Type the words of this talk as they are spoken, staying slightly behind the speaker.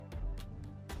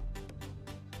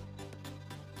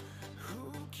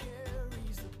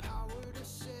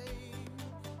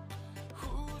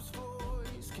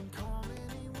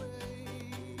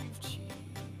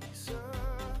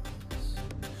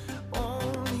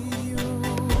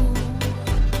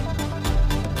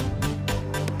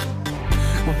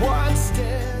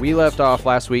We left off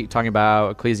last week talking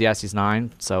about Ecclesiastes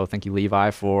 9, so thank you, Levi,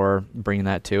 for bringing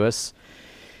that to us.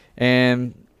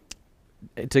 And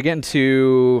to get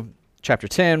into chapter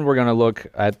 10, we're going to look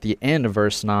at the end of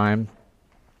verse 9,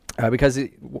 because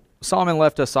Solomon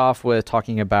left us off with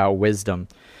talking about wisdom.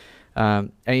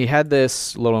 And he had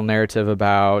this little narrative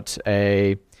about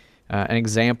an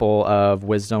example of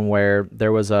wisdom where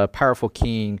there was a powerful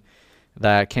king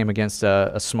that came against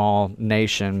a small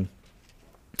nation,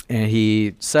 and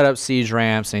he set up siege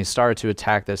ramps and he started to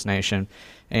attack this nation.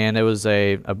 And it was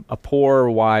a poor,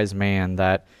 wise man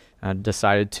that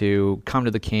decided to come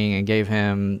to the king and gave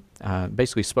him,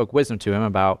 basically spoke wisdom to him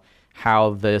about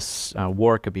how this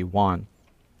war could be won.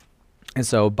 And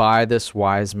so by this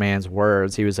wise man's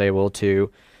words, he was able to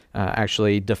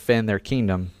actually defend their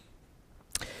kingdom.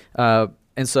 And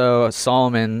so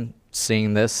Solomon,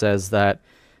 seeing this, says that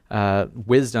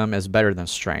wisdom is better than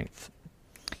strength.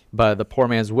 But the poor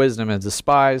man's wisdom is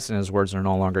despised, and his words are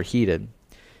no longer heeded.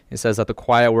 He says that the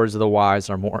quiet words of the wise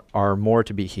are more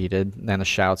to be heeded than the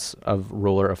shouts of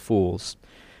ruler of fools.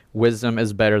 Wisdom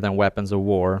is better than weapons of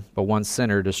war, but one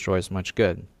sinner destroys much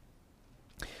good.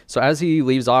 So as he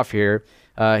leaves off here,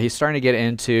 he's starting to get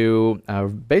into,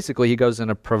 basically he goes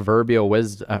into proverbial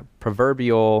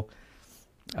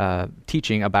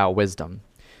teaching about wisdom.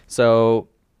 So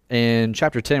in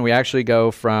chapter 10, we actually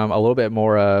go from a little bit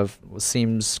more of what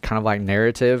seems kind of like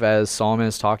narrative as Solomon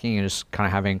is talking and just kind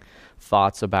of having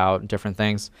thoughts about different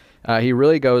things. He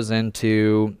really goes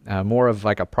into more of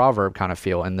like a proverb kind of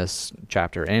feel in this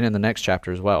chapter and in the next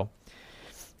chapter as well.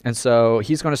 And so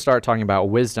he's going to start talking about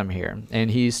wisdom here. And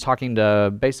he's talking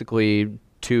to basically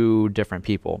two different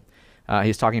people.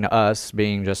 He's talking to us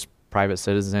being just private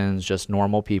citizens, just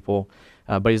normal people.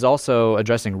 But he's also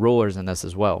addressing rulers in this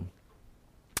as well.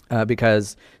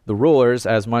 Because the rulers,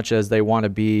 as much as they want to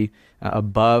be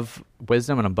above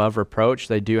wisdom and above reproach,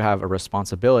 they do have a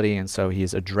responsibility, and so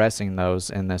he's addressing those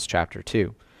in this chapter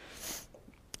too.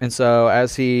 And so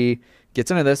as he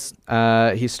gets into this,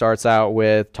 he starts out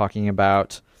with talking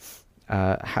about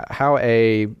how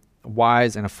a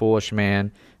wise and a foolish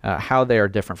man, how they are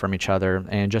different from each other,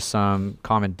 and just some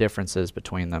common differences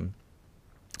between them.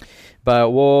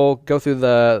 But we'll go through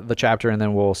the chapter, and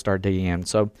then we'll start digging in.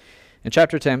 So in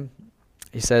chapter 10,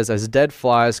 he says, "As dead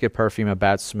flies give perfume a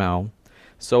bad smell,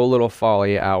 so a little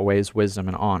folly outweighs wisdom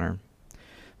and honor.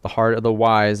 The heart of the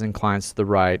wise inclines to the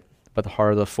right, but the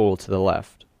heart of the fool to the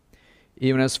left.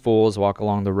 Even as fools walk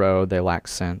along the road, they lack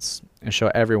sense, and show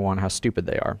everyone how stupid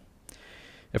they are.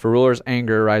 If a ruler's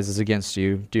anger rises against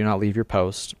you, do not leave your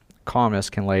post. Calmness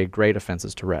can lay great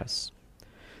offenses to rest.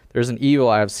 There is an evil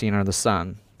I have seen under the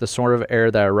sun, the sort of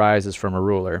error that arises from a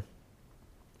ruler.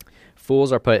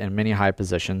 Fools are put in many high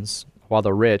positions, while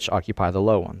the rich occupy the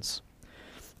low ones.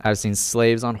 I have seen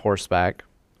slaves on horseback,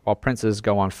 while princes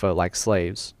go on foot like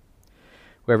slaves.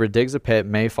 Whoever digs a pit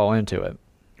may fall into it.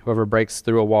 Whoever breaks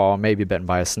through a wall may be bitten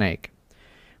by a snake.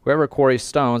 Whoever quarries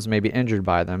stones may be injured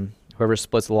by them. Whoever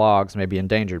splits logs may be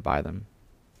endangered by them.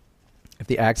 If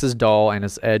the axe is dull and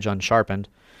its edge unsharpened,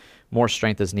 more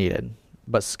strength is needed,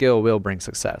 but skill will bring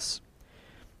success.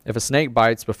 If a snake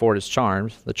bites before it is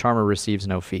charmed, the charmer receives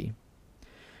no fee.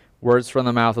 Words from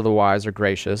the mouth of the wise are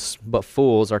gracious, but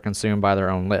fools are consumed by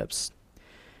their own lips.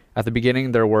 At the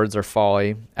beginning their words are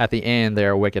folly, at the end they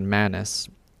are wicked madness,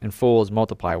 and fools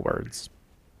multiply words.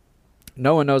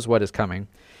 No one knows what is coming.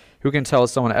 Who can tell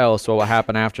someone else what will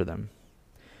happen after them?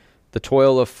 The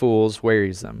toil of fools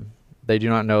wearies them. They do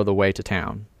not know the way to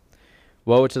town.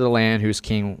 Woe to the land whose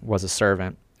king was a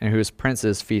servant, and whose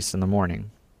princes feast in the morning.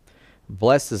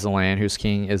 Blessed is the land whose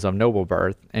king is of noble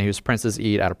birth, and whose princes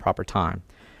eat at a proper time,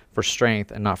 for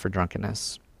strength and not for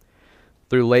drunkenness.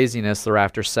 Through laziness the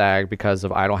rafters sag, because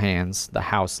of idle hands the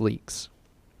house leaks.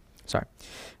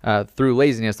 Through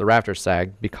laziness the rafters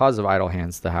sag, because of idle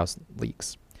hands the house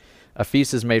leaks. A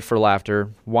feast is made for laughter,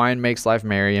 wine makes life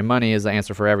merry, and money is the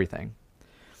answer for everything.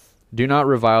 Do not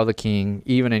revile the king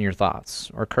even in your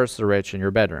thoughts, or curse the rich in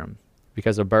your bedroom,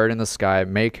 because a bird in the sky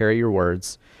may carry your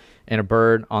words, and a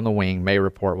bird on the wing may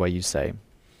report what you say."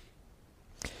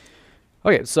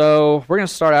 Okay, so we're going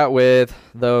to start out with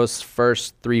those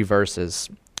first three verses.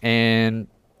 And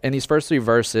in these first three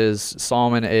verses,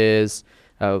 Solomon is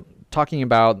talking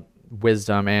about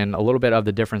wisdom and a little bit of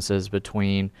the differences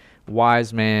between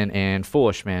wise men and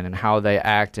foolish men and how they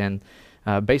act and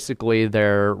basically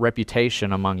their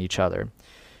reputation among each other,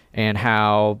 and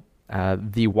how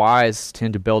the wise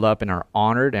tend to build up and are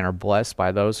honored and are blessed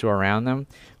by those who are around them,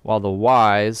 while the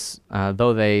wise,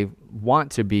 though they want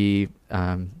to be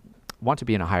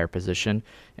in a higher position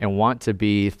and want to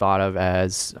be thought of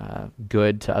as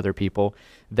good to other people,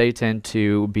 they tend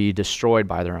to be destroyed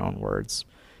by their own words.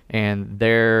 and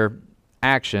their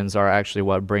actions are actually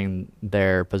what bring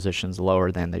their positions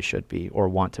lower than they should be or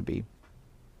want to be.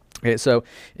 Okay, so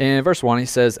in verse 1, he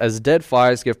says, "As dead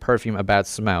flies give perfume a bad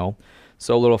smell,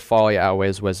 so little folly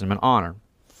outweighs wisdom and honor."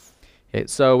 Okay,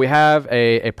 so we have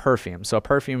a perfume. So a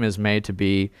perfume is made to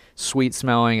be sweet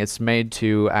smelling. It's made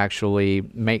to actually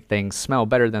make things smell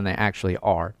better than they actually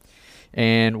are.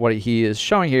 And what he is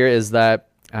showing here is that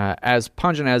as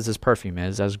pungent as this perfume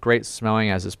is, as great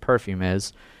smelling as this perfume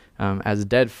is, as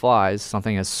dead flies,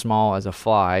 something as small as a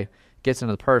fly, gets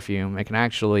into the perfume, it can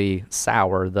actually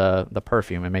sour the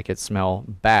perfume and make it smell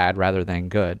bad rather than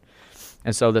good.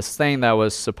 And so this thing that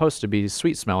was supposed to be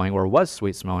sweet smelling, or was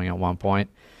sweet smelling at one point,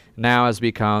 now has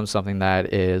become something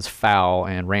that is foul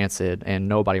and rancid, and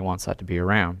nobody wants that to be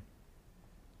around.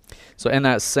 So in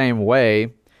that same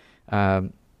way,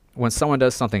 when someone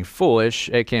does something foolish,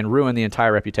 it can ruin the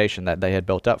entire reputation that they had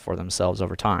built up for themselves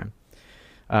over time.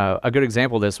 A good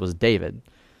example of this was David.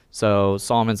 So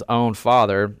Solomon's own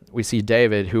father, we see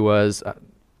David, who was,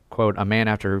 quote, a man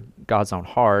after God's own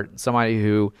heart, somebody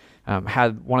who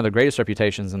had one of the greatest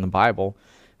reputations in the Bible,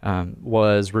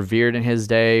 was revered in his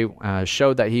day,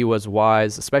 showed that he was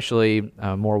wise, especially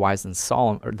more wise than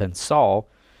Saul,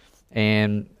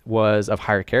 and was of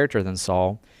higher character than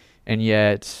Saul. And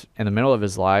yet, in the middle of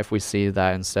his life, we see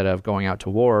that instead of going out to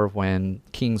war when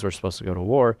kings were supposed to go to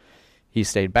war, he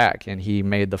stayed back, and he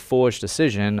made the foolish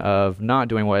decision of not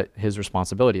doing what his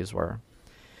responsibilities were.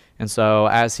 And so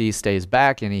as he stays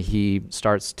back and he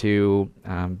starts to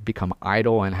become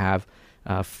idle and have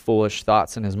foolish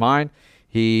thoughts in his mind,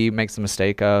 he makes the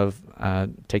mistake of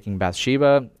taking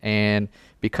Bathsheba, and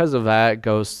because of that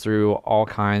goes through all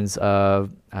kinds of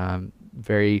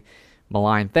very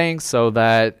malign things, so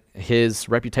that his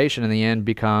reputation in the end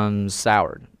becomes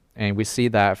soured. And we see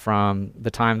that from the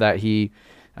time that he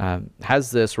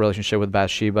has this relationship with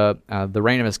Bathsheba, the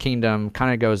reign of his kingdom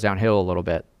kind of goes downhill a little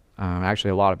bit,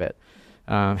 actually a lot of it.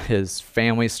 His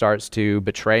family starts to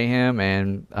betray him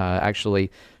and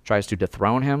actually tries to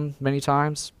dethrone him many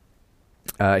times.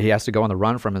 He has to go on the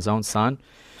run from his own son.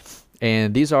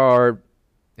 And these are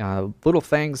little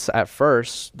things at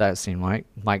first that seem like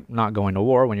not going to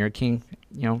war when you're a king.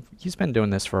 You know, he's been doing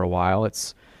this for a while.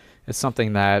 It's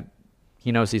something that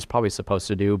he knows he's probably supposed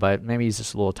to do, but maybe he's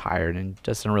just a little tired and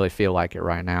doesn't really feel like it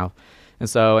right now. And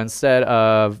so instead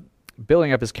of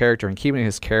building up his character and keeping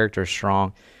his character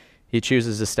strong, he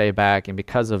chooses to stay back. And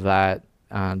because of that,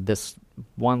 this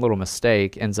one little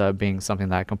mistake ends up being something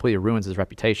that completely ruins his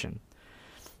reputation.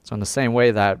 So in the same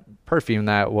way that perfume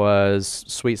that was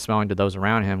sweet smelling to those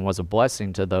around him was a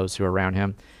blessing to those who are around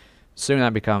him, soon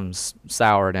that becomes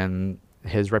soured and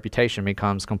his reputation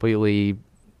becomes completely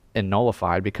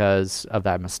nullified because of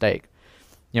that mistake.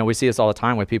 You know, we see this all the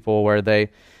time with people where they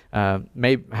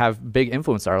may have big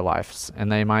influence in our lives,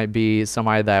 and they might be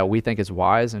somebody that we think is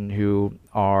wise and who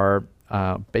are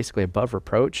basically above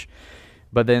reproach,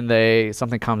 but then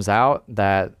something comes out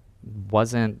that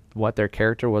wasn't what their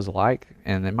character was like,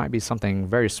 and it might be something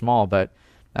very small, but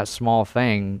that small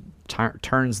thing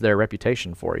turns their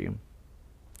reputation for you.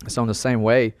 So in the same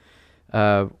way,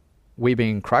 we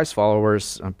being Christ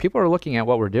followers, people are looking at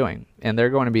what we're doing, and they're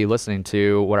going to be listening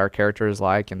to what our character is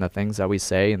like and the things that we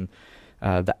say and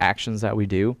the actions that we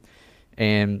do.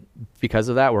 And because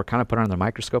of that, we're kind of put under the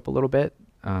microscope a little bit,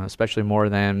 especially more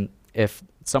than if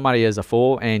somebody is a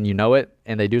fool and you know it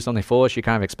and they do something foolish, you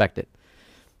kind of expect it.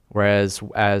 Whereas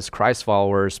as Christ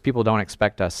followers, people don't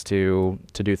expect us to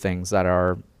do things that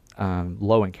are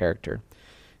low in character.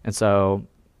 And so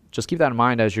just keep that in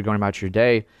mind as you're going about your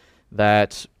day,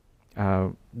 that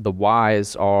the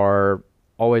wise are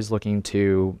always looking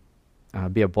to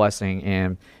be a blessing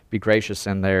and be gracious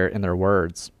in their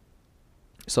words,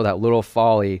 so that little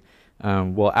folly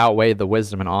will outweigh the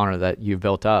wisdom and honor that you've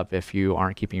built up if you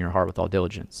aren't keeping your heart with all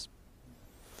diligence.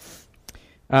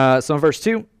 So in verse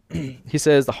 2, he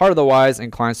says, "The heart of the wise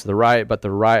inclines to the right, but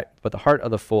the heart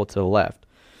of the fool to the left."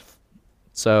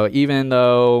 So even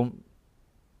though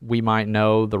we might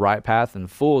know the right path,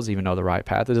 and fools even know the right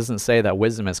path, it doesn't say that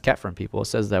wisdom is kept from people. It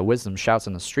says that wisdom shouts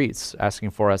in the streets,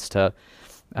 asking for us to,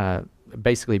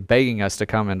 basically begging us to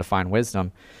come and to find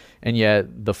wisdom. And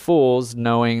yet the fools,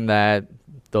 knowing that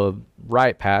the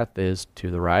right path is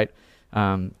to the right,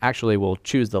 actually will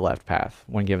choose the left path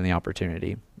when given the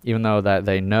opportunity. Even though that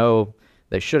they know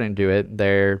they shouldn't do it,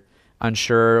 they're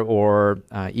unsure or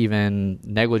even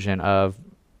negligent of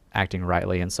acting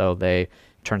rightly, and so they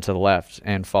turn to the left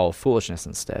and follow foolishness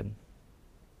instead.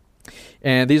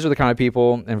 And these are the kind of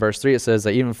people, in verse 3 it says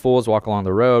that even fools walk along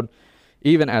the road.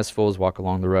 Even as fools walk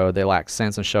along the road, they lack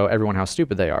sense and show everyone how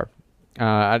stupid they are.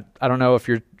 I don't know if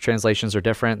your translations are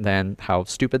different than how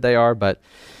stupid they are, but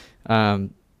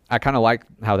I kind of like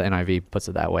how the NIV puts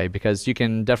it that way, because you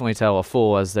can definitely tell a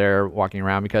fool as they're walking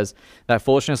around, because that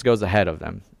foolishness goes ahead of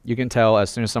them. You can tell as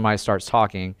soon as somebody starts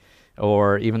talking,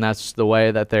 or even that's the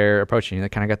way that they're approaching you. They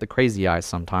kind of got the crazy eyes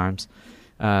sometimes.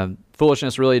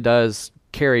 Foolishness really does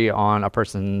carry on a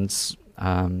person's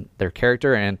their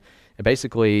character, and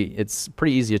it's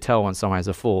pretty easy to tell when somebody's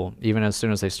a fool. Even as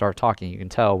soon as they start talking, you can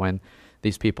tell when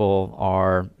these people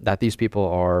are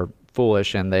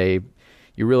foolish, and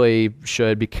you really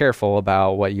should be careful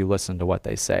about what you listen to what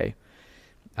they say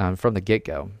from the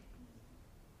get-go.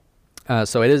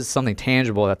 So it is something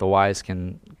tangible that the wise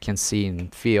can see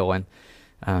and feel. And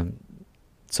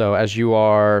so as you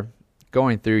are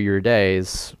going through your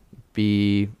days,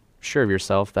 be sure of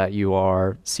yourself that you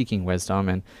are seeking wisdom,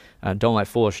 and don't let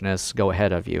foolishness go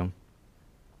ahead of you.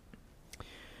 All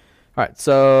right,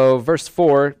 so verse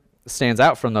 4 stands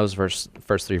out from those first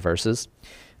three verses.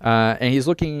 And he's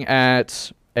looking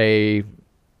at a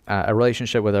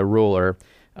relationship with a ruler.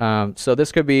 So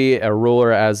this could be a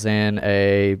ruler as in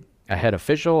a head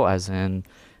official, as in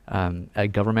a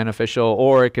government official,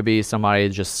 or it could be somebody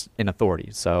just in authority.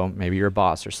 So maybe your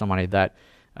boss, or somebody that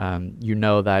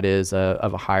that is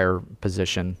of a higher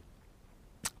position.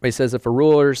 But he says, if a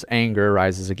ruler's anger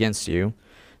rises against you,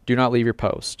 do not leave your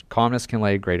post. Calmness can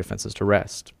lay great offenses to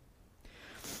rest.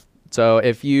 So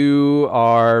if you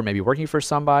are maybe working for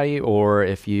somebody, or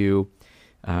if you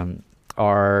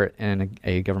are in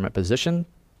a government position,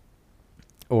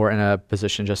 or in a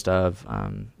position just of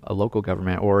a local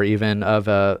government, or even of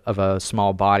a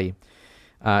small body,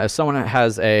 if someone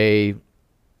has a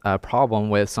problem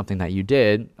with something that you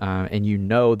did, and you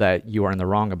know that you are in the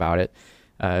wrong about it,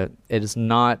 it is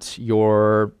not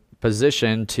your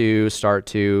position to start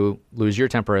to lose your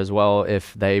temper as well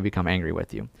if they become angry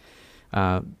with you.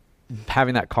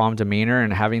 Having that calm demeanor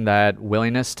and having that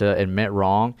willingness to admit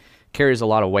wrong carries a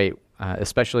lot of weight,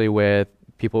 especially with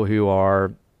people who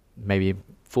are maybe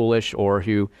foolish, or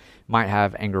who might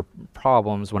have anger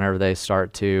problems whenever they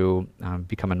start to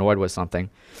become annoyed with something.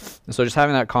 And so just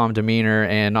having that calm demeanor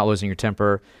and not losing your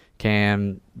temper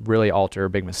can really alter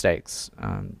big mistakes.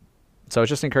 So it's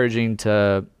just encouraging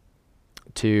to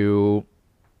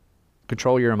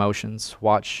control your emotions.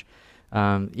 Watch,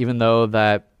 even though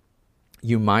that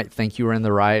you might think you are in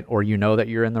the right, or that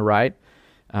you're in the right,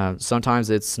 sometimes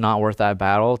it's not worth that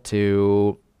battle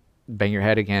to bang your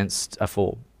head against a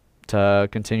fool, to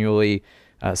continually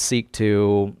seek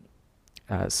to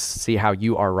see how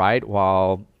you are right,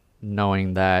 while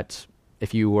knowing that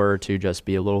if you were to just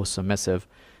be a little submissive,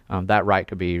 that right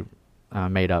could be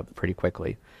made up pretty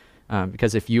quickly.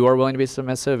 Because if you are willing to be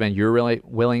submissive, and you're really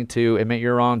willing to admit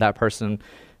you're wrong, that person,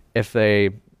 if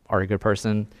they are a good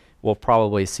person, will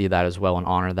probably see that as well and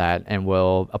honor that, and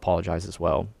will apologize as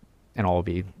well, and all will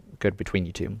be good between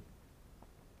you two.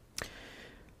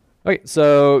 Okay,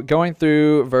 so going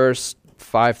through verse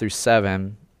 5 through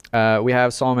 7, we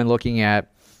have Solomon looking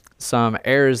at some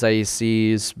errors that he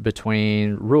sees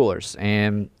between rulers,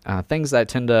 and things that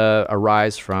tend to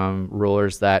arise from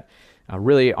rulers that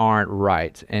really aren't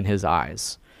right in his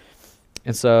eyes.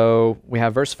 And so we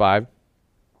have verse 5.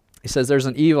 He says, there's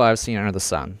an evil I've seen under the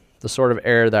sun, the sort of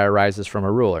error that arises from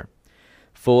a ruler.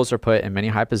 Fools are put in many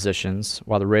high positions,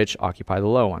 while the rich occupy the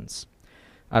low ones.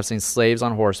 I've seen slaves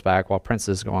on horseback, while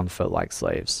princes go on foot like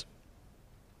slaves.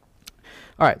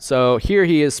 All right, so here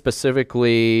he is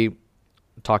specifically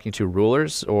talking to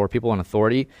rulers or people in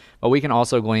authority, but we can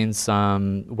also glean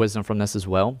some wisdom from this as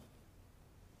well.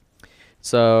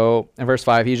 So in verse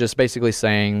 5, he's just basically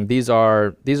saying these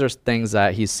are things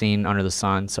that he's seen under the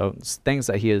sun, so things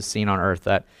that he has seen on earth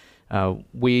that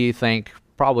we think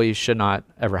probably should not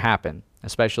ever happen,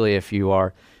 especially if you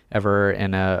are ever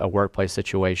in a workplace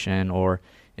situation, or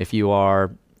if you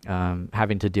are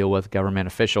having to deal with government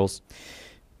officials.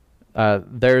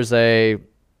 There's an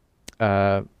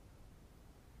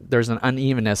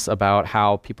unevenness about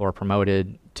how people are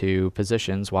promoted to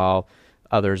positions, while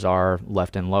others are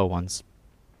left in low ones.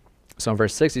 So in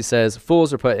verse 6 he says,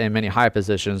 fools are put in many high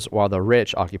positions, while the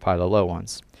rich occupy the low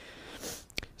ones.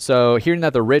 So hearing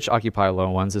that the rich occupy low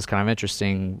ones is kind of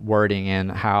interesting wording, in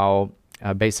how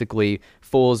basically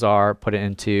fools are put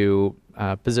into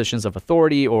positions of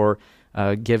authority, or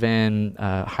given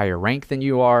higher rank than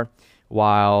you are,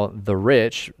 while the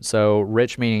rich, so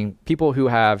rich meaning people who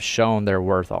have shown their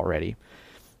worth already.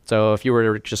 So if you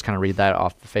were to just kind of read that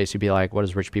off the face, you'd be like, what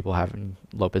does rich people have in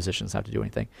low positions have to do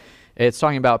anything? It's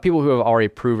talking about people who have already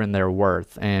proven their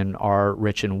worth, and are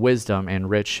rich in wisdom, and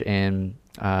rich in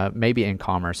maybe in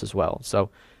commerce as well. So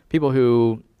people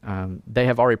who they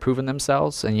have already proven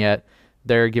themselves, and yet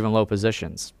they're given low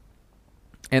positions.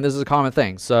 And this is a common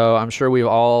thing. So I'm sure we've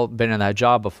all been in that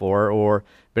job before, or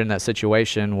been in that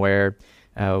situation where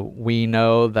we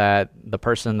know that the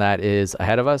person that is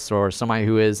ahead of us, or somebody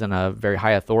who is in a very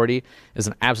high authority, is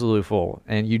an absolute fool.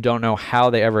 And you don't know how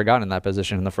they ever got in that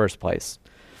position in the first place.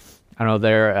 I know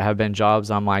there have been jobs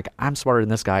I'm like, I'm smarter than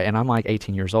this guy, and I'm like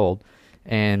 18 years old,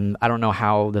 and I don't know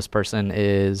how this person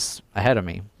is ahead of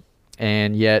me.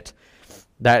 And yet,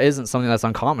 that isn't something that's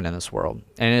uncommon in this world,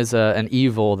 and it is an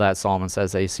evil that Solomon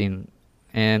says they've seen,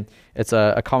 and it's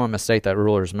a common mistake that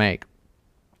rulers make.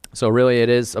 So really, it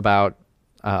is about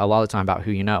a lot of the time about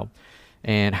who you know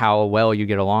and how well you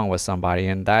get along with somebody,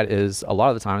 and that is a lot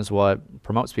of the times what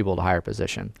promotes people to higher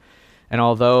position. And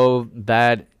although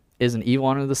that is an evil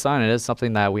under the sun, it is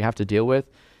something that we have to deal with.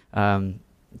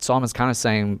 Solomon's kind of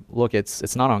saying, look,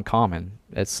 it's not uncommon.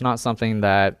 It's not something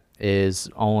that is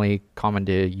only common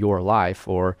to your life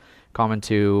or common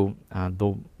to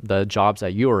the jobs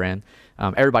that you are in.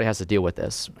 Everybody has to deal with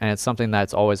this, and it's something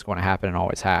that's always going to happen and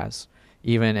always has.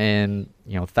 Even in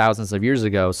thousands of years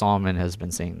ago, Solomon has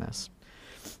been seeing this.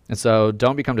 And so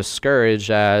don't become discouraged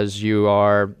as you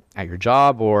are at your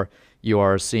job, or you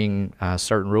are seeing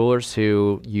certain rulers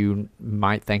who you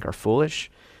might think are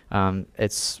foolish.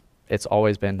 It's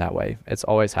always been that way. It's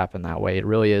always happened that way. It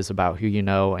really is about who you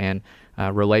know, and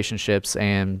relationships,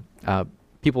 and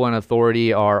people in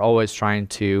authority are always trying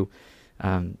to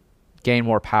gain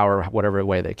more power whatever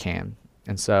way they can.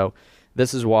 And so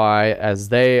this is why, as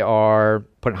they are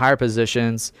put in higher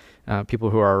positions, people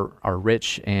who are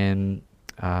rich in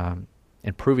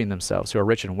improving themselves, who are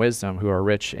rich in wisdom, who are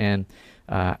rich in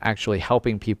actually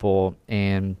helping people,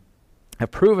 and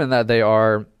have proven that they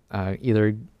are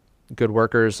either good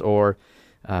workers or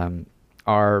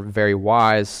are very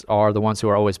wise, are the ones who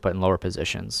are always put in lower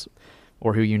positions,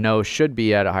 or who should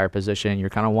be at a higher position. You're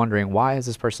kind of wondering, why has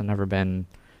this person never been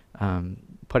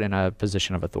put in a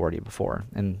position of authority before?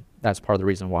 And that's part of the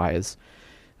reason why is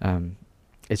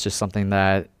it's just something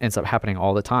that ends up happening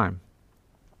all the time.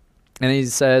 And he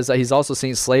says that he's also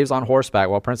seen slaves on horseback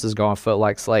while princes go on foot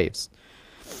like slaves.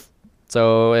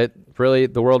 So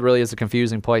the world really is a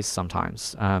confusing place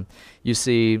sometimes. You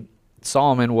see,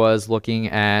 Solomon was looking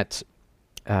at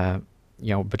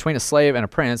between a slave and a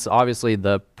prince. Obviously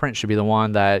the prince should be the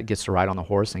one that gets to ride on the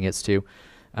horse and gets to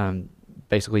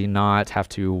basically not have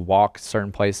to walk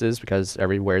certain places, because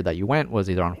everywhere that you went was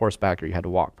either on horseback or you had to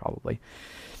walk probably.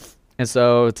 And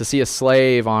so to see a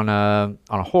slave on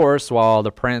a horse while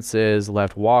the prince is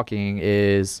left walking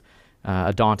is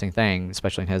a daunting thing,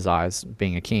 especially in his eyes,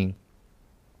 being a king.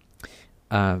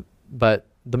 But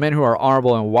the men who are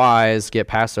honorable and wise get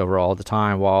passed over all the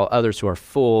time, while others who are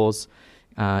fools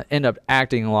end up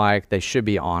acting like they should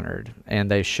be honored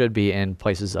and they should be in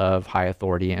places of high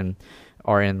authority and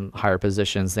are in higher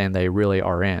positions than they really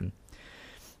are in.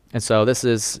 And so this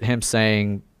is him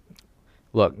saying,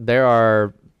 look, there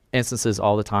are instances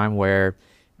all the time where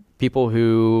people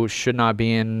who should not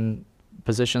be in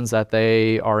positions that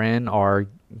they are in are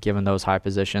given those high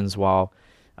positions, while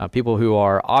people who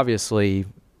are obviously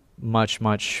much,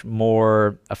 much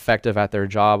more effective at their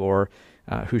job, or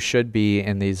who should be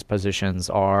in these positions,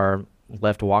 are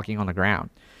left walking on the ground.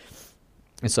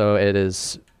 And so it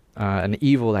is an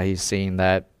evil that he's seeing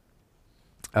that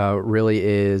really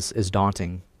is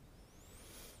daunting.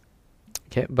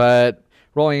 Okay, but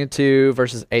rolling into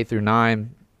verses 8 through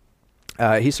 9,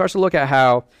 he starts to look at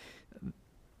how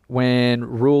when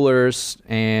rulers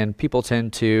and people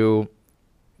tend to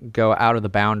go out of the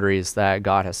boundaries that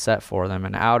God has set for them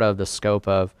and out of the scope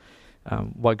of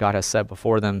what God has set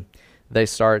before them, they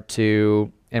start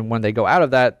to, and when they go out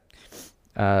of that,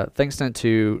 things tend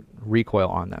to recoil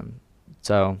on them.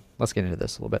 So let's get into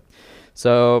this a little bit.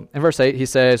 So in verse 8, he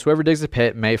says, whoever digs a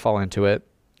pit may fall into it.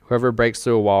 Whoever breaks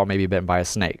through a wall may be bitten by a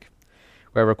snake.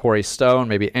 Whoever quarries stone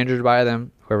may be injured by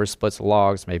them. Whoever splits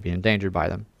logs may be endangered by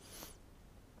them.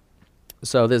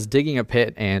 So this digging a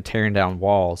pit and tearing down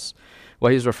walls,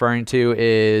 what he's referring to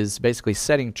is basically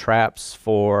setting traps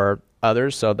for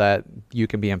others so that you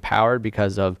can be empowered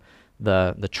because of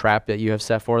the trap that you have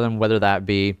set for them, whether that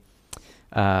be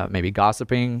maybe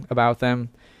gossiping about them,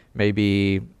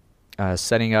 maybe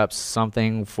setting up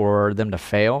something for them to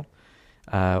fail,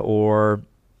 or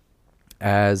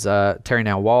as tearing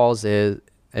down walls is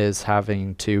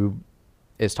talking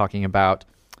about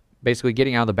basically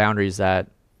getting out of the boundaries that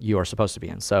you are supposed to be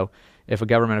in. So if a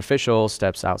government official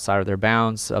steps outside of their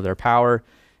bounds of their power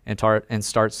and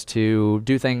starts to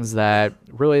do things that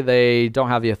really they don't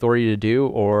have the authority to do,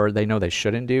 or they know they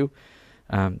shouldn't do,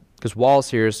 because walls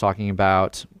here is talking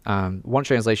about, one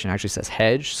translation actually says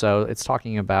hedge, so it's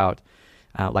talking about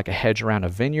like a hedge around a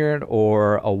vineyard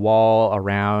or a wall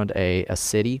around a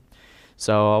city.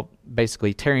 So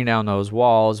basically tearing down those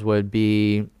walls would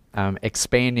be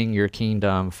expanding your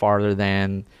kingdom farther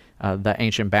than the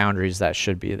ancient boundaries that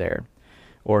should be there,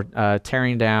 or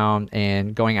tearing down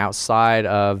and going outside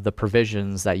of the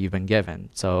provisions that you've been given.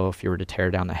 So if you were to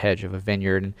tear down the hedge of a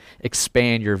vineyard and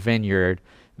expand your vineyard,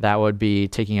 that would be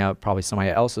taking up probably somebody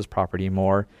else's property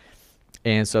more.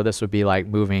 And so this would be like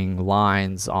moving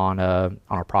lines on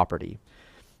a property.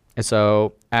 And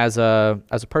so as a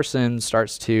person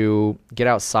starts to get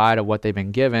outside of what they've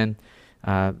been given,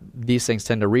 these things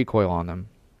tend to recoil on them.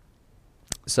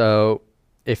 So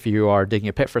if you are digging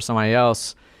a pit for somebody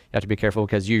else, you have to be careful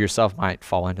because you yourself might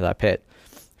fall into that pit.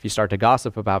 If you start to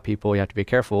gossip about people, you have to be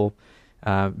careful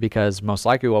because most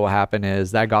likely what will happen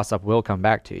is that gossip will come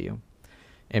back to you.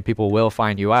 And people will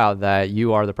find you out that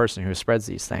you are the person who spreads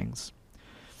these things.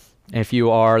 If you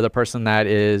are the person that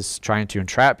is trying to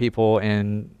entrap people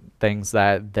in things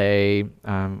that they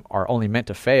are only meant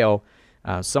to fail,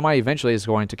 somebody eventually is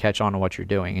going to catch on to what you're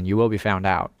doing, and you will be found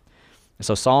out. And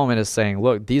so Solomon is saying,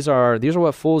 look, these are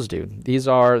what fools do. These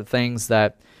are things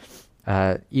that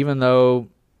even though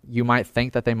you might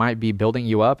think that they might be building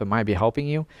you up and might be helping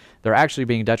you, they're actually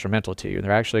being detrimental to you.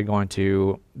 They're actually going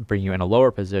to bring you in a lower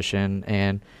position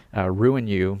and ruin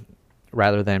you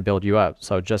rather than build you up.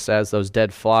 So just as those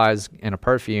dead flies in a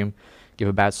perfume give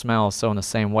a bad smell, so in the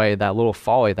same way, that little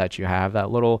folly that you have,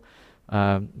 that little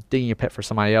digging a pit for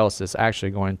somebody else is actually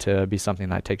going to be something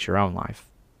that takes your own life.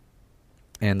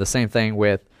 And the same thing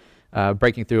with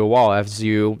breaking through a wall. As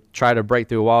you try to break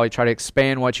through a wall, you try to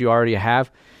expand what you already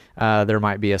have, there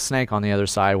might be a snake on the other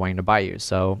side waiting to bite you.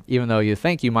 So even though you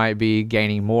think you might be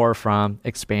gaining more from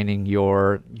expanding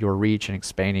your reach and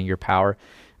expanding your power,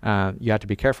 you have to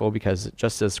be careful because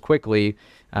just as quickly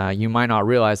you might not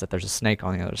realize that there's a snake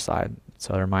on the other side.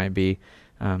 So there might be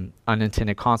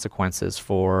unintended consequences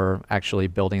for actually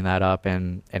building that up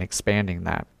and expanding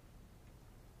that.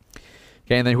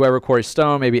 Okay, and then whoever quarries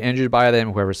stone may be injured by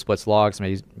them. Whoever splits logs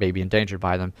may be endangered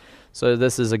by them. So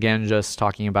this is again just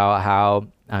talking about how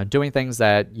doing things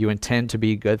that you intend to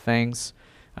be good things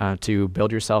to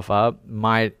build yourself up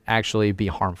might actually be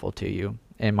harmful to you.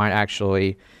 It might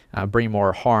actually bring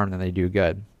more harm than they do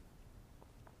good.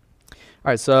 All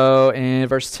right, so in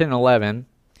verse 10 and 11,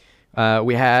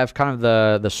 we have kind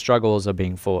of the struggles of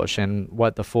being foolish and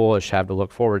what the foolish have to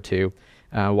look forward to,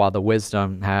 while the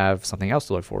wisdom have something else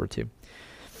to look forward to.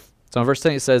 So in verse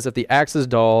 10 it says, if the axe is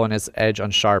dull and its edge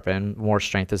unsharpened, more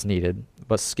strength is needed,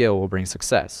 but skill will bring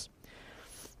success.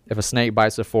 If a snake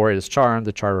bites before it is charmed,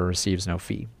 the charmer receives no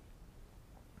fee.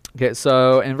 Okay,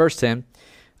 so in verse 10,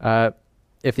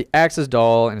 if the axe is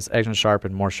dull and its edge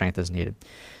unsharpened, more strength is needed.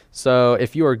 So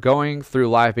if you are going through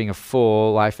life being a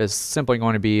fool, life is simply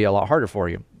going to be a lot harder for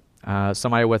you.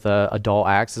 Somebody with a dull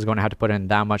axe is going to have to put in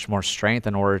that much more strength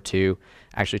in order to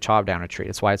actually chop down a tree.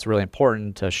 That's why it's really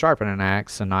important to sharpen an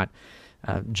axe and not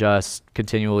just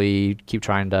continually keep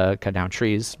trying to cut down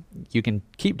trees. You can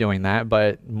keep doing that,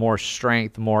 but more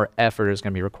strength, more effort is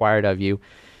going to be required of you.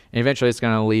 And eventually it's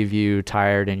going to leave you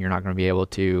tired and you're not going to be able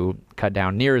to cut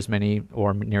down near as many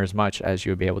or near as much as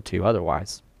you would be able to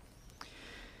otherwise.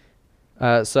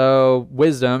 So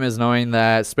wisdom is knowing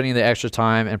that spending the extra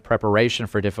time in preparation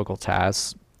for difficult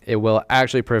tasks, it will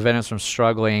actually prevent us from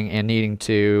struggling and needing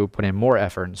to put in more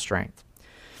effort and strength.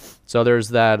 So there's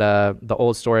that the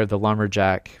old story of the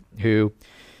lumberjack who,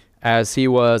 as he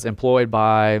was employed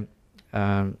by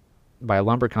a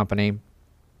lumber company,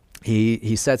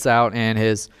 he sets out and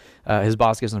his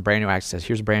boss gives him a brand new axe. Says,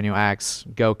 "Here's a brand new axe.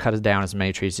 Go cut it down as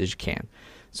many trees as you can."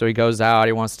 So he goes out.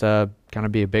 He wants to kind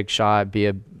of be a big shot, be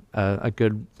a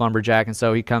good lumberjack, and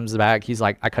so he comes back. He's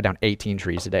like, "I cut down 18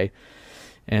 trees today."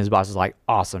 And his boss is like,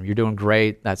 "Awesome, you're doing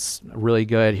great. That's really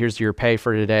good. Here's your pay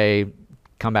for today.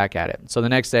 Come back at it." So the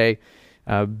next day,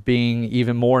 being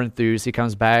even more enthused, he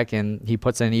comes back and he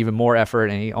puts in even more effort,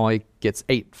 and he only gets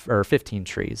 8 or 15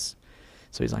 trees.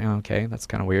 So he's like, "Oh, okay, that's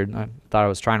kind of weird. I thought I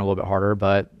was trying a little bit harder,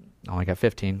 but I only got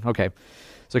 15. Okay."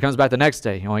 So he comes back the next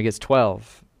day. He only gets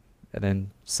 12, and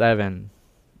then 7,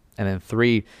 and then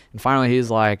 3. And finally, he's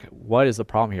like, "What is the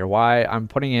problem here? Why I'm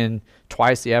putting in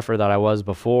twice the effort that I was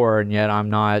before, and yet I'm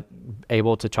not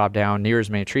able to chop down near as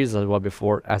many trees as I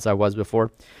was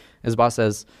before?" His boss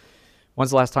says,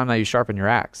 "When's the last time that you sharpened your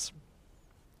axe?"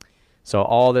 So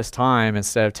all this time,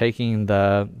 instead of taking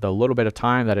the little bit of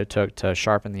time that it took to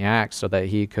sharpen the axe so that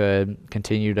he could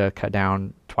continue to cut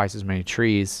down twice as many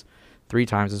trees, 3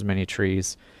 times as many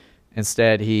trees,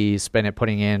 instead he spent it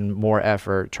putting in more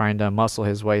effort, trying to muscle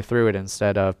his way through it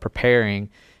instead of preparing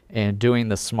and doing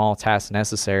the small tasks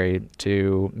necessary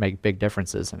to make big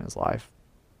differences in his life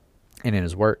and in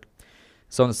his work.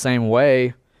 So in the same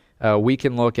way, we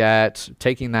can look at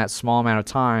taking that small amount of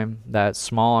time, that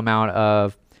small amount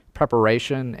of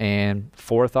preparation and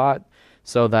forethought,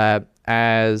 so that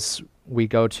as we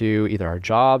go to either our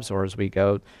jobs or as we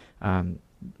go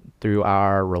through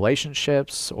our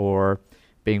relationships or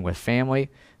being with family,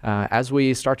 as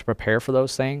we start to prepare for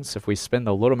those things, if we spend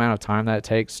the little amount of time that it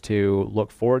takes to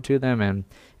look forward to them and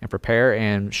prepare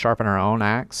and sharpen our own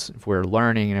axe, if we're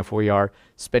learning and if we are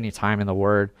spending time in the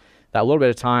Word, that little bit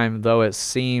of time, though it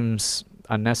seems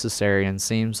unnecessary and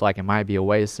seems like it might be a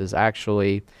waste, is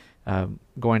actually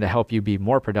going to help you be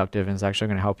more productive, and is actually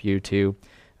going to help you to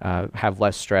have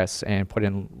less stress and put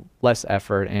in less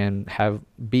effort and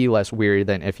be less weary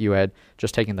than if you had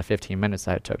just taken the 15 minutes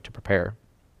that it took to prepare.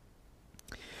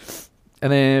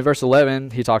 And then in verse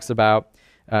 11, he talks about,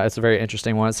 it's a very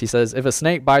interesting one. He says, if a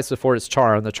snake bites before its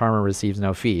charm, the charmer receives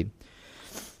no feed.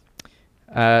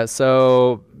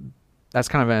 So that's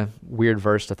kind of a weird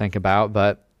verse to think about,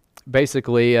 but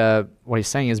basically what he's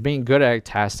saying is being good at a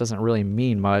task doesn't really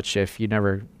mean much if you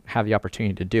never have the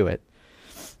opportunity to do it.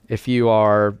 If you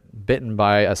are bitten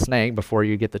by a snake before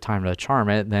you get the time to charm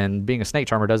it, then being a snake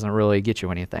charmer doesn't really get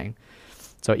you anything.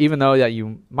 So even though that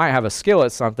you might have a skill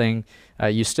at something,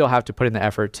 you still have to put in the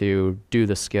effort to do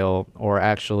the skill, or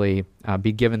actually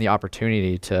be given the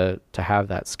opportunity to have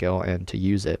that skill and to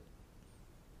use it.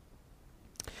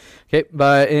 Okay,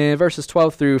 but in verses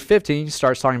 12 through 15, he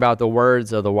starts talking about the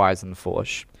words of the wise and the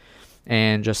foolish,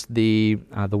 and just the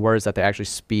words that they actually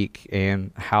speak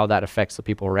and how that affects the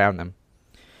people around them.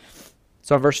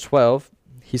 So in verse 12,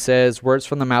 he says, words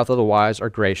from the mouth of the wise are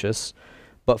gracious,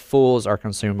 but fools are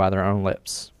consumed by their own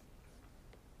lips.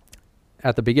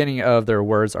 At the beginning of their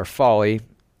words are folly.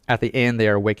 At the end they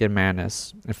are wicked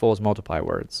madness, and fools multiply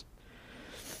words.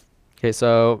 Okay,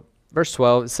 so verse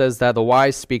 12, it says that the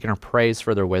wise speak and are praised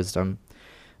for their wisdom,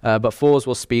 but fools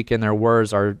will speak and their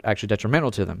words are actually detrimental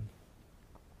to them.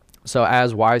 So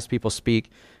as wise people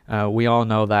speak, we all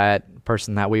know that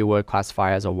person that we would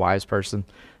classify as a wise person,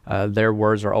 their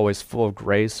words are always full of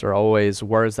grace, or always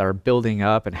words that are building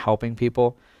up and helping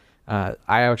people. I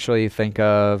actually think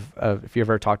of if you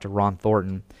ever talked to Ron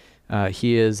Thornton,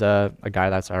 he is a guy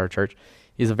that's at our church.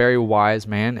 He's a very wise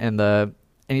man, and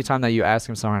anytime that you ask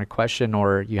him some kind of question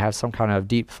or you have some kind of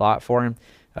deep thought for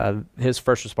him, his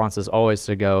first response is always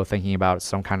to go thinking about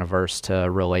some kind of verse to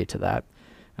relate to that.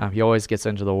 He always gets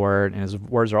into the Word, and his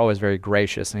words are always very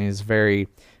gracious, and he's very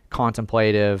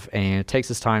contemplative, and it takes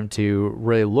his time to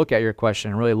really look at your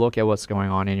question, really look at what's going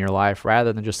on in your life,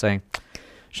 rather than just saying,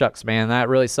 shucks, man, that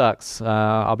really sucks.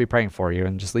 I'll be praying for you,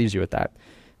 and just leaves you with that.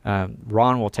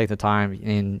 Ron will take the time,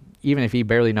 and even if he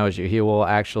barely knows you, he will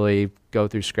actually go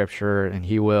through Scripture, and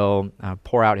he will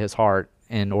pour out his heart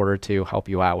in order to help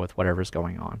you out with whatever's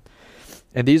going on.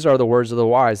 And these are the words of the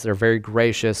wise. They're very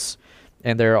gracious,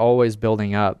 and they're always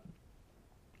building up,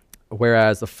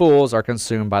 whereas the fools are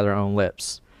consumed by their own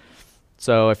lips.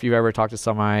 So if you've ever talked to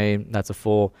somebody that's a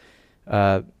fool,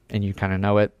 and you kind of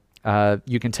know it,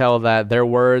 you can tell that their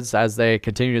words, as they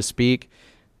continue to speak,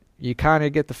 you kind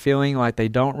of get the feeling like they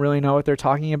don't really know what they're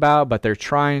talking about, but they're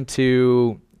trying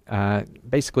to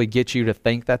basically get you to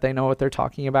think that they know what they're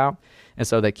talking about. And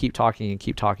so they keep talking and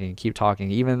keep talking and keep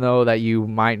talking. Even though that you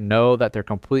might know that they're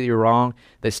completely wrong,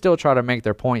 they still try to make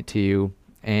their point to you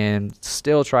and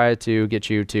still try to get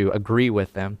you to agree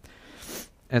with them.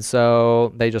 And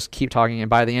so they just keep talking, and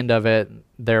by the end of it,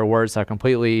 their words have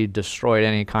completely destroyed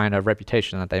any kind of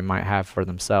reputation that they might have for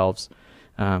themselves,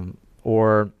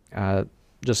 or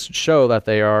just show that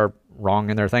they are wrong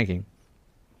in their thinking.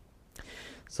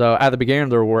 So at the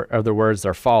beginning of their words,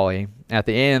 they're folly. At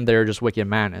the end, they're just wicked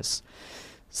madness.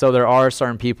 So there are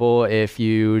certain people, if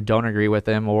you don't agree with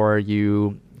them or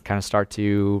you kind of start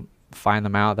to find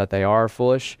them out that they are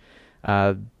foolish,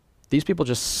 these people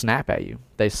just snap at you.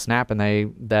 They snap, and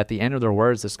at the end of their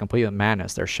words, it's complete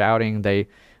madness. They're shouting. They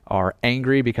are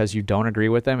angry because you don't agree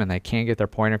with them, and they can't get their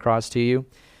point across to you.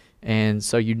 And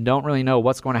so you don't really know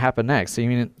what's going to happen next. So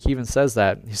he even says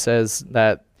that. He says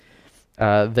that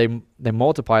they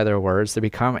multiply their words. They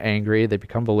become angry. They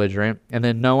become belligerent, and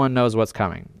then no one knows what's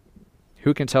coming.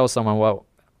 Who can tell someone what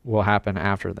will happen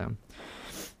after them?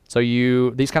 So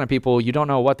these kind of people, you don't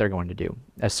know what they're going to do.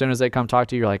 As soon as they come talk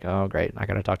to you, you're like, oh, great, I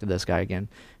got to talk to this guy again.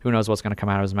 Who knows what's going to come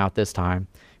out of his mouth this time?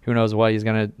 Who knows what's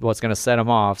going to set him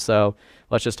off? So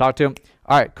let's just talk to him.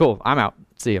 All right, cool, I'm out.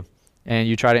 See you. And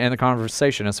you try to end the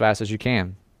conversation as fast as you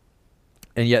can.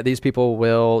 And yet these people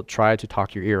will try to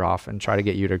talk your ear off and try to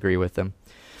get you to agree with them.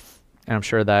 And I'm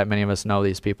sure that many of us know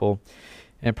these people.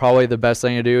 And probably the best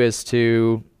thing to do is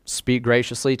to speak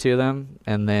graciously to them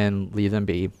and then leave them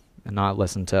be, and not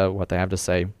listen to what they have to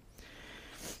say.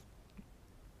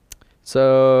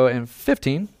 So in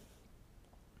 15,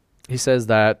 he says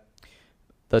that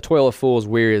the toil of fools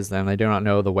wearies them; they do not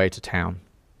know the way to town.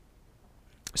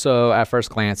 So at first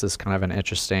glance, it's kind of an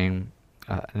interesting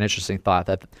thought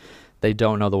that they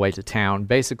don't know the way to town.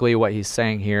 Basically, what he's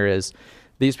saying here is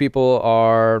these people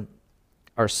are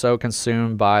so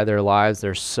consumed by their lives.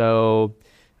 They're so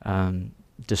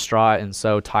distraught and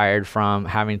so tired from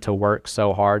having to work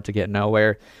so hard to get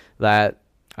nowhere that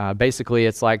basically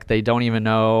it's like they don't even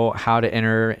know how to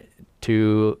enter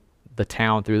to the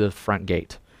town through the front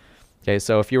gate. Okay,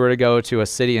 so if you were to go to a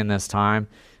city in this time,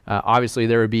 obviously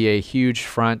there would be a huge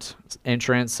front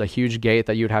entrance, a huge gate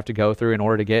that you'd have to go through in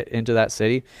order to get into that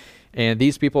city. And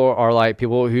these people are like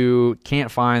people who can't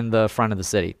find the front of the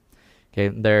city. Okay,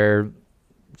 they're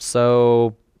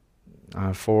so,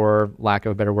 for lack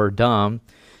of a better word, dumb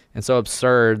and so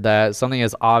absurd that something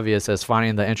as obvious as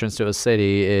finding the entrance to a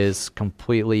city is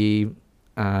completely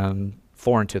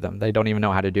foreign to them. They don't even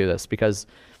know how to do this because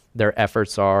their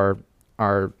efforts are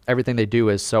everything they do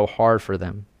is so hard for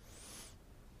them.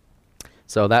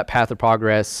 So that path of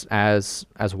progress, as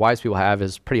wise people have,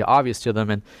 is pretty obvious to them,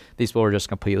 and these people are just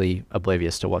completely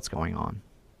oblivious to what's going on.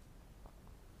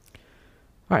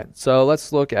 All right, so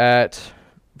let's look at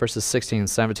verses 16 and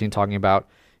 17, talking about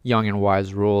young and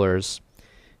wise rulers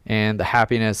and the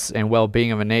happiness and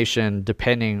well-being of a nation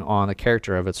depending on the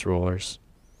character of its rulers.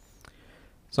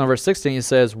 So in verse 16, it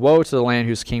says, "Woe to the land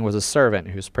whose king was a servant,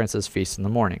 whose princes feast in the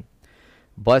morning.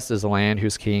 Blessed is the land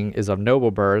whose king is of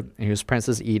noble birth, and whose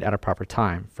princes eat at a proper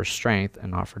time, for strength and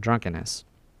not for drunkenness."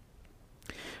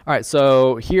 All right,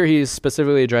 so here he's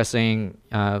specifically addressing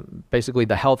basically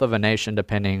the health of a nation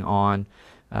depending on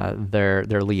their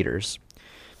leaders.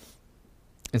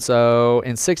 And so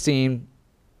in 16,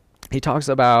 he talks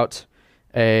about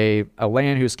a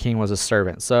land whose king was a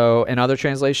servant. So in other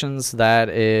translations,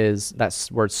 that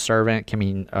word servant can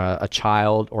mean a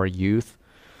child or a youth.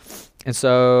 And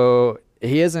so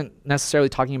he isn't necessarily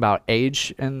talking about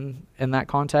age in that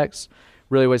context.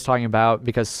 Really what he's talking about,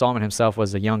 because Solomon himself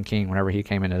was a young king whenever he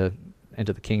came into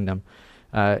the kingdom,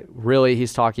 really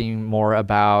he's talking more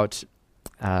about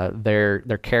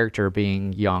their character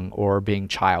being young or being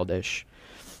childish.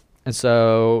 And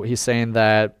so he's saying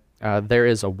that there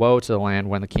is a woe to the land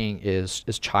when the king is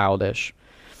childish,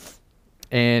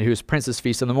 and whose princes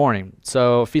feast in the morning.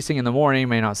 So feasting in the morning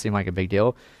may not seem like a big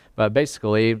deal, but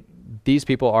basically these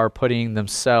people are putting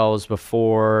themselves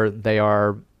before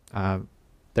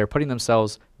they're putting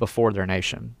themselves before their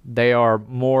nation. They are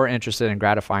more interested in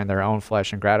gratifying their own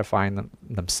flesh and gratifying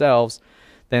themselves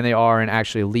than they are in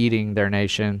actually leading their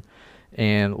nation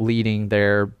and leading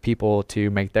their people to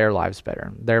make their lives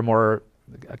better. They're more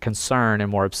concerned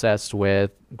and more obsessed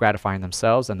with gratifying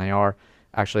themselves than they are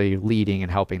actually leading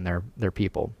and helping their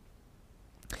people.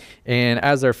 And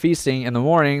as they're feasting in the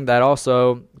morning, that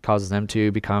also causes them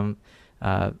to become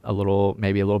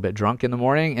maybe a little bit drunk in the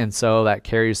morning, and so that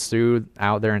carries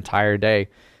throughout their entire day,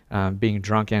 being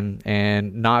drunken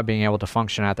and not being able to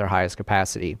function at their highest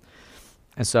capacity.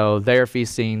 And so they're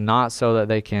feasting not so that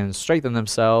they can strengthen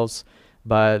themselves,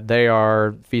 but they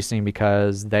are feasting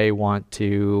because they want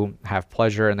to have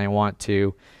pleasure and they want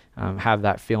to have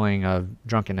that feeling of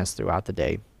drunkenness throughout the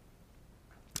day.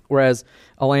 Whereas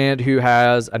a land who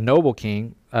has a noble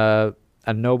king, a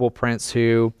noble prince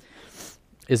who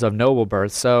is of noble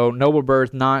birth. So noble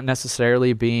birth not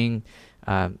necessarily being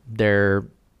their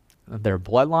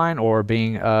bloodline or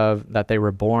being that they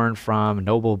were born from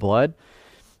noble blood.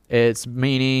 It's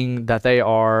meaning that they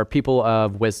are people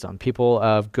of wisdom, people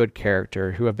of good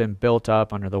character who have been built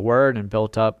up under the word and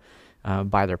built up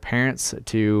by their parents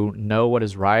to know what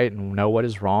is right and know what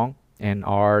is wrong and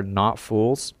are not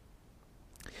fools.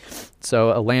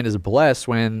 So a land is blessed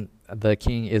when the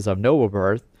king is of noble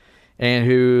birth and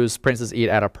whose princes eat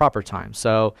at a proper time.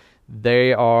 So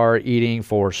they are eating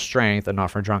for strength and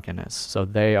not for drunkenness. So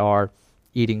they are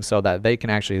eating so that they can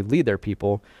actually lead their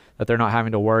people, that they're not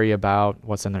having to worry about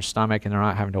what's in their stomach, and they're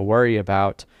not having to worry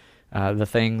about the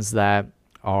things that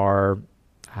are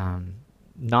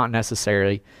not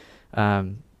necessarily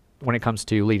when it comes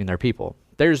to leading their people.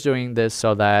 They're just doing this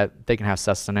so that they can have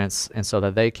sustenance and so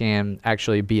that they can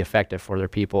actually be effective for their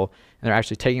people. And they're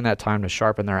actually taking that time to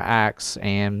sharpen their axe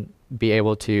and be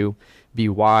able to be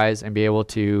wise and be able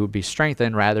to be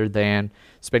strengthened rather than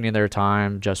spending their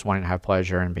time just wanting to have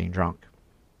pleasure and being drunk.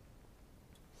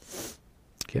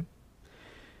 Okay.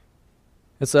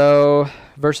 And so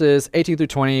verses 18 through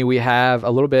 20, we have a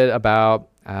little bit about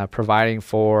providing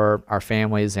for our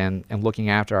families and looking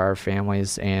after our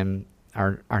families and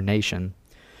our nation.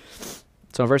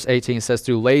 So in verse 18 it says,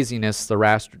 "Through laziness the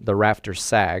rafters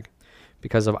sag,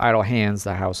 because of idle hands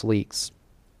the house leaks."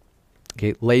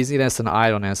 Okay, laziness and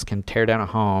idleness can tear down a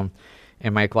home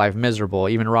and make life miserable,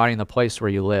 even rotting the place where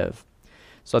you live.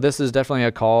 So this is definitely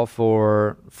a call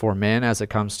for men as it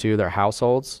comes to their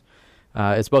households.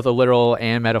 It's both a literal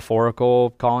and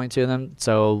metaphorical calling to them.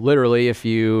 So literally, if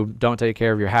you don't take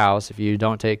care of your house, if you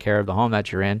don't take care of the home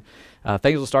that you're in,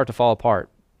 things will start to fall apart.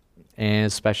 And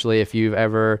especially if you've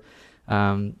ever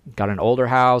got an older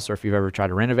house, or if you've ever tried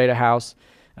to renovate a house,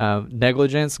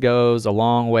 negligence goes a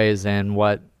long ways in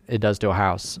what it does to a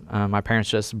house. My parents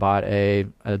just bought a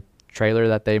trailer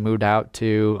that they moved out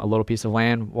to a little piece of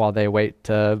land while they wait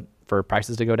for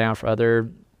prices to go down for other,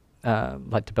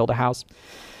 like to build a house.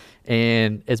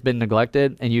 And it's been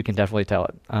neglected, and you can definitely tell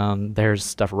it. There's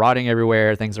stuff rotting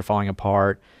everywhere. Things are falling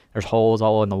apart. There's holes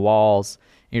all in the walls.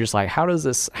 And you're just like, how does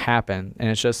this happen? And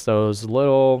it's just those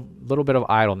little bit of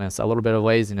idleness, a little bit of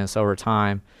laziness over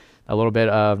time, a little bit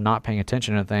of not paying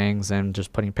attention to things and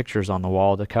just putting pictures on the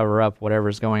wall to cover up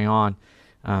whatever's going on.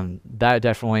 That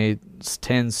definitely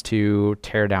tends to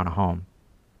tear down a home.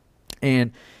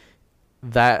 And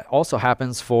that also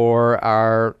happens for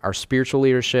our spiritual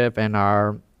leadership and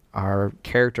our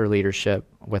character leadership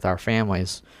with our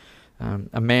families.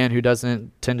 A man who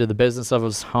doesn't tend to the business of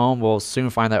his home will soon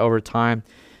find that over time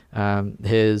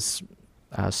his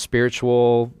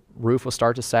spiritual roof will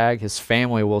start to sag. His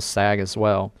family will sag as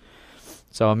well.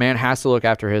 So a man has to look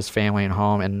after his family and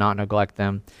home and not neglect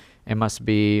them, and must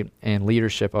be in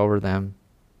leadership over them.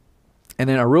 And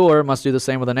then a ruler must do the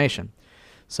same with a nation.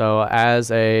 So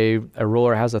as a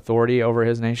ruler has authority over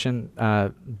his nation,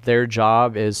 their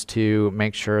job is to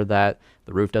make sure that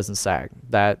the roof doesn't sag,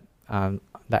 that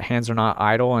hands are not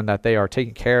idle, and that they are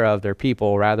taking care of their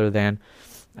people rather than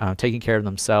taking care of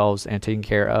themselves and taking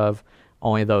care of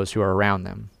only those who are around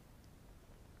them.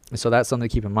 And so that's something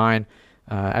to keep in mind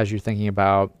as you're thinking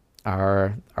about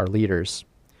our leaders.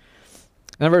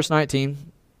 And then verse 19,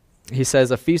 he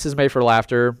says, a feast is made for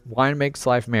laughter, wine makes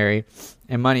life merry,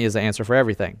 and money is the answer for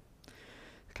everything.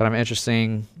 Kind of an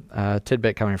interesting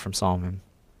tidbit coming from Solomon.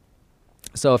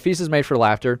 So a feast is made for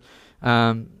laughter.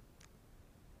 A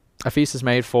feast is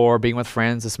made for being with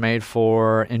friends. It's made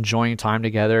for enjoying time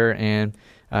together, and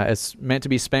it's meant to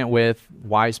be spent with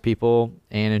wise people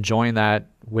and enjoying that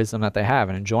wisdom that they have,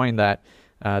 and enjoying that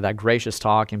gracious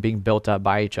talk and being built up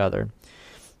by each other.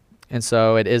 And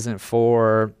so it isn't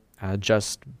for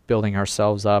just building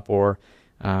ourselves up or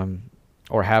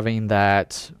having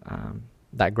that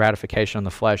gratification in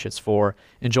the flesh. It's for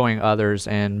enjoying others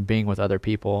and being with other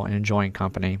people and enjoying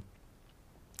company.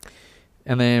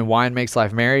 And then wine makes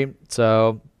life merry.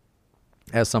 So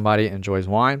as somebody enjoys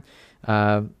wine,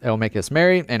 it'll make us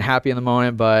merry and happy in the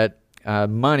moment, but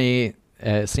money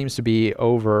seems to be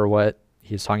over what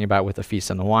he's talking about with the feast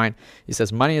and the wine. He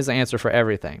says money is the answer for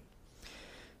everything.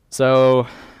 So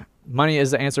money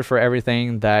is the answer for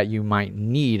everything that you might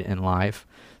need in life.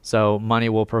 So money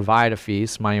will provide a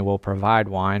feast, money will provide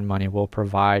wine, money will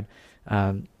provide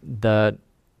the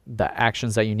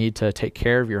actions that you need to take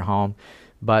care of your home.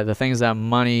 But the things that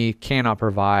money cannot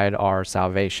provide are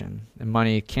salvation. And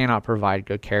money cannot provide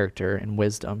good character and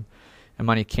wisdom. And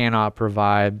money cannot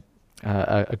provide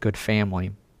a good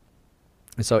family.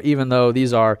 And so even though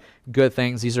these are good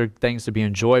things, these are things to be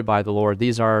enjoyed by the Lord,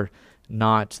 these are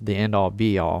not the end-all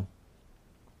be-all.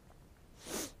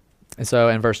 And so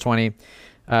in verse 20,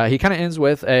 he kind of ends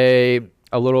with a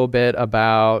little bit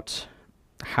about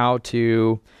how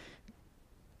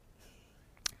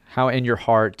in your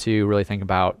heart to really think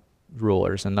about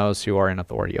rulers and those who are in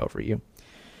authority over you.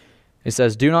 He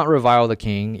says, do not revile the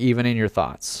king, even in your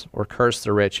thoughts, or curse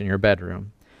the rich in your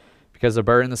bedroom, because a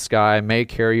bird in the sky may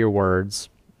carry your words,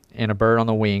 and a bird on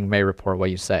the wing may report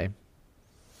what you say.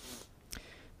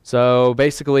 So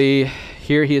basically,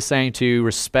 here he is saying to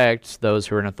respect those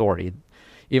who are in authority.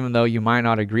 Even though you might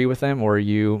not agree with them, or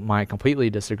you might completely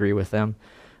disagree with them,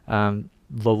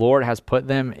 the Lord has put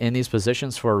them in these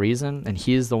positions for a reason, and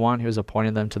he is the one who has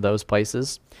appointed them to those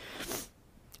places.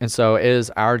 And so it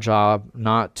is our job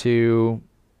not to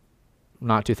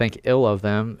think ill of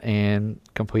them and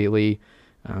completely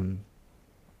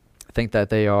think that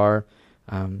they are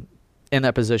in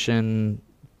that position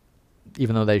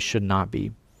even though they should not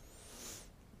be.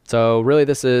 So really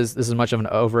this is much of an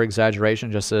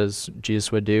over-exaggeration, just as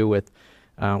Jesus would do with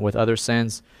other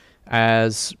sins.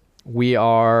 As we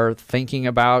are thinking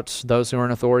about those who are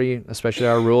in authority, especially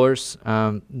our rulers,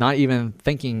 not even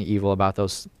thinking evil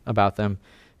about them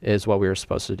is what we are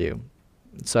supposed to do.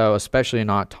 So especially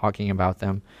not talking about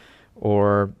them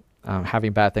or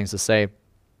having bad things to say,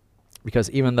 because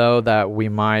even though that we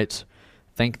might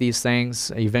think these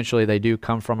things, eventually they do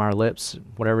come from our lips.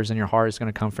 Whatever's in your heart is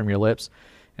going to come from your lips.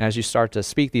 And as you start to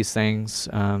speak these things,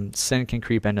 sin can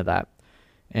creep into that.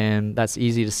 And that's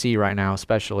easy to see right now,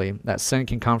 especially that sin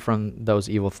can come from those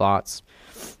evil thoughts.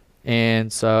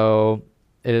 And so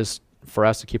it is for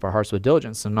us to keep our hearts with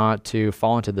diligence and not to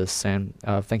fall into this sin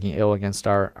of thinking ill against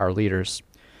our leaders.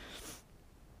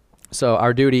 So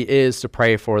our duty is to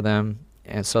pray for them,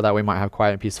 and so that we might have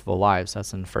quiet and peaceful lives.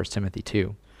 That's in 1 Timothy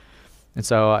 2. And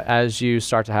so as you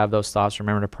start to have those thoughts,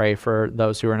 remember to pray for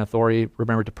those who are in authority.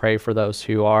 Remember to pray for those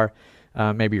who are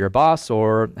maybe your boss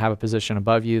or have a position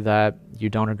above you that you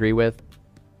don't agree with.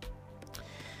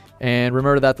 And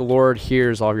remember that the Lord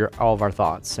hears all of our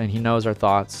thoughts, and he knows our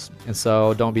thoughts. And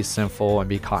so don't be sinful and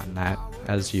be caught in that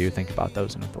as you think about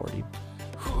those in authority.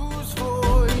 Whose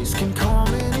voice can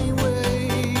calm any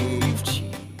wave?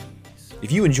 Jesus.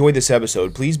 If you enjoyed this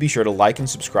episode, please be sure to like and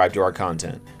subscribe to our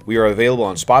content. We are available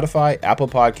on Spotify, Apple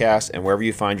Podcasts, and wherever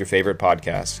you find your favorite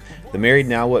podcasts. The Married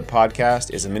Now What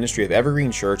podcast is a ministry of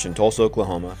Evergreen Church in Tulsa,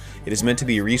 Oklahoma. It is meant to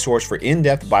be a resource for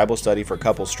in-depth Bible study for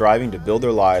couples striving to build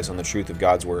their lives on the truth of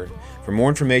God's Word. For more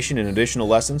information and additional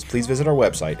lessons, please visit our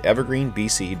website,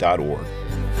 evergreenbc.org.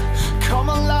 Come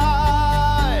alive.